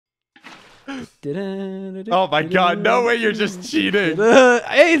Oh my god, no way you're just cheating.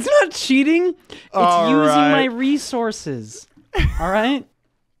 Hey, it's not cheating. It's All using right. my resources. All right?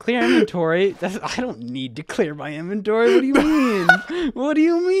 Clear inventory. I don't need to clear my inventory. What do you mean? What do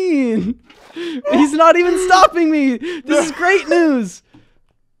you mean? He's not even stopping me. This is great news.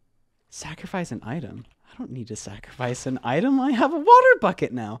 Sacrifice an item. I don't need to sacrifice an item. I have a water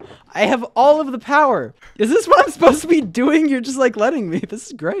bucket now. I have all of the power. Is this what I'm supposed to be doing? You're just like letting me. This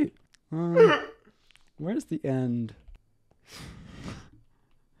is great. Where's the end?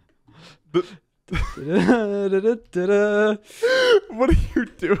 What are you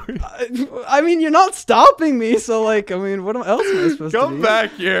doing? I mean, you're not stopping me, so like, I mean, what else am I supposed to do? Come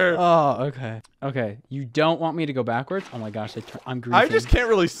back here. Oh, okay. Okay, you don't want me to go backwards? Oh my gosh, I'm griefing. I just can't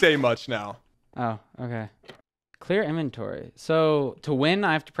really say much now. Oh, okay. Clear inventory. So to win,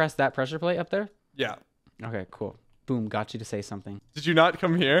 I have to press that pressure plate up there? Yeah. Okay, cool. Boom, got you to say something. Did you not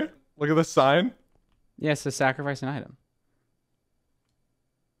come here? Look at the sign. Yes, to sacrifice an item.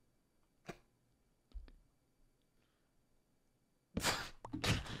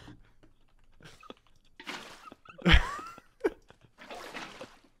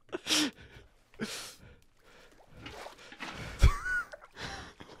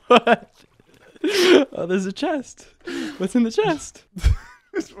 What? Oh, there's a chest. What's in the chest?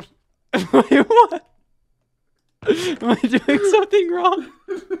 Wait, what? Am I doing something wrong?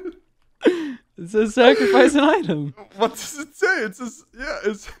 It says sacrifice an item. What does it say? It says, yeah,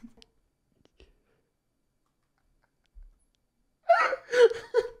 it's...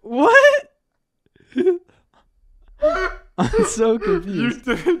 What? I'm so confused.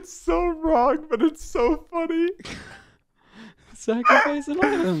 You did it so wrong, but it's so funny. Sacrifice an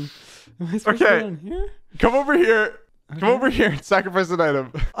item. Am I supposed to go down here? Come over here. Okay. Come over here and sacrifice an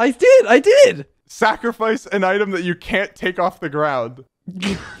item. I did. Sacrifice an item that you can't take off the ground.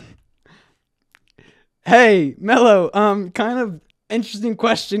 Hey, Mello, kind of interesting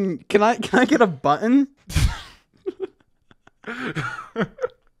question. Can I get a button?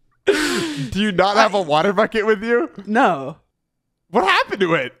 Do you not have a water bucket with you? No. What happened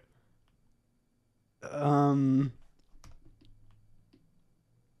to it?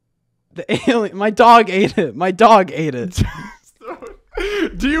 The alien, my dog ate it. My dog ate it.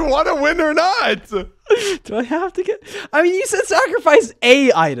 Do you want to win or not? Do I have to get? I mean, you said sacrifice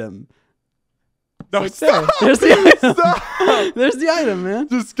a item. No, Like stop. There's the item. Stop. There's the item, man.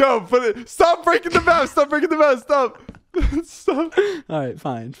 Just go. Put it. Stop breaking the mouse. Stop breaking the mouse. Stop. Stop. All right,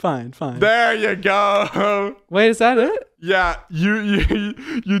 fine. There you go. Wait, is that it? Yeah,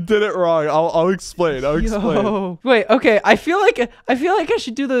 you did it wrong. I'll explain. I'll explain. Yo. Wait, okay. I feel like I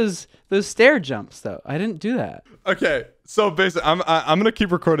should do those stair jumps though. I didn't do that. Okay, so basically, I'm gonna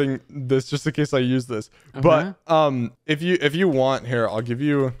keep recording this just in case I use this. Okay. But if you want, here I'll give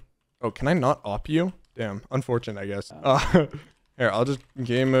you. Oh, can I not op you? Damn, unfortunate, I guess. Here I'll just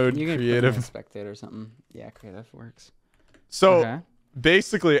game mode You can creative. put me in spectator or something. Yeah, creative works. So Okay.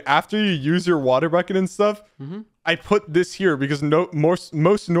 basically, after you use your water bucket and stuff, I put this here because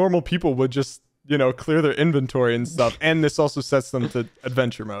most normal people would just clear their inventory and stuff, and this also sets them to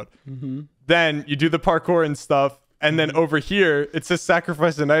adventure mode. Then you do the parkour and stuff, and then over here it says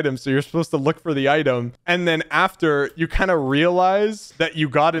sacrifice an item, so you're supposed to look for the item, and then after you kind of realize that you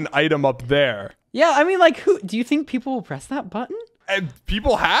got an item up there. Yeah, I mean, like, who do you think people will press that button? And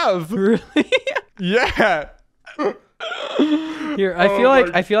people have. Really? Yeah. Here,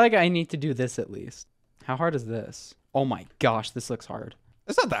 I feel like I need to do this at least. How hard is this? Oh my gosh, this looks hard.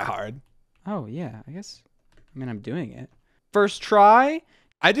 It's not that hard. Oh yeah, I guess. I mean, I'm doing it. First try.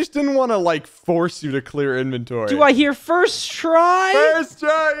 I just didn't want to like force you to clear inventory. Do I hear first try? First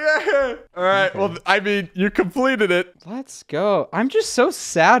try, yeah. All right. Okay. Well, I mean, you completed it. Let's go. I'm just so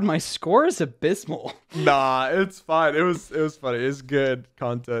sad. My score is abysmal. Nah, it's fine. It was funny. It's good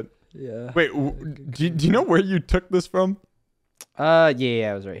content. Yeah. Wait, do you know where you took this from?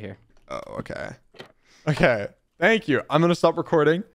 Yeah, it was right here. Oh, okay. Okay. Thank you. I'm gonna stop recording.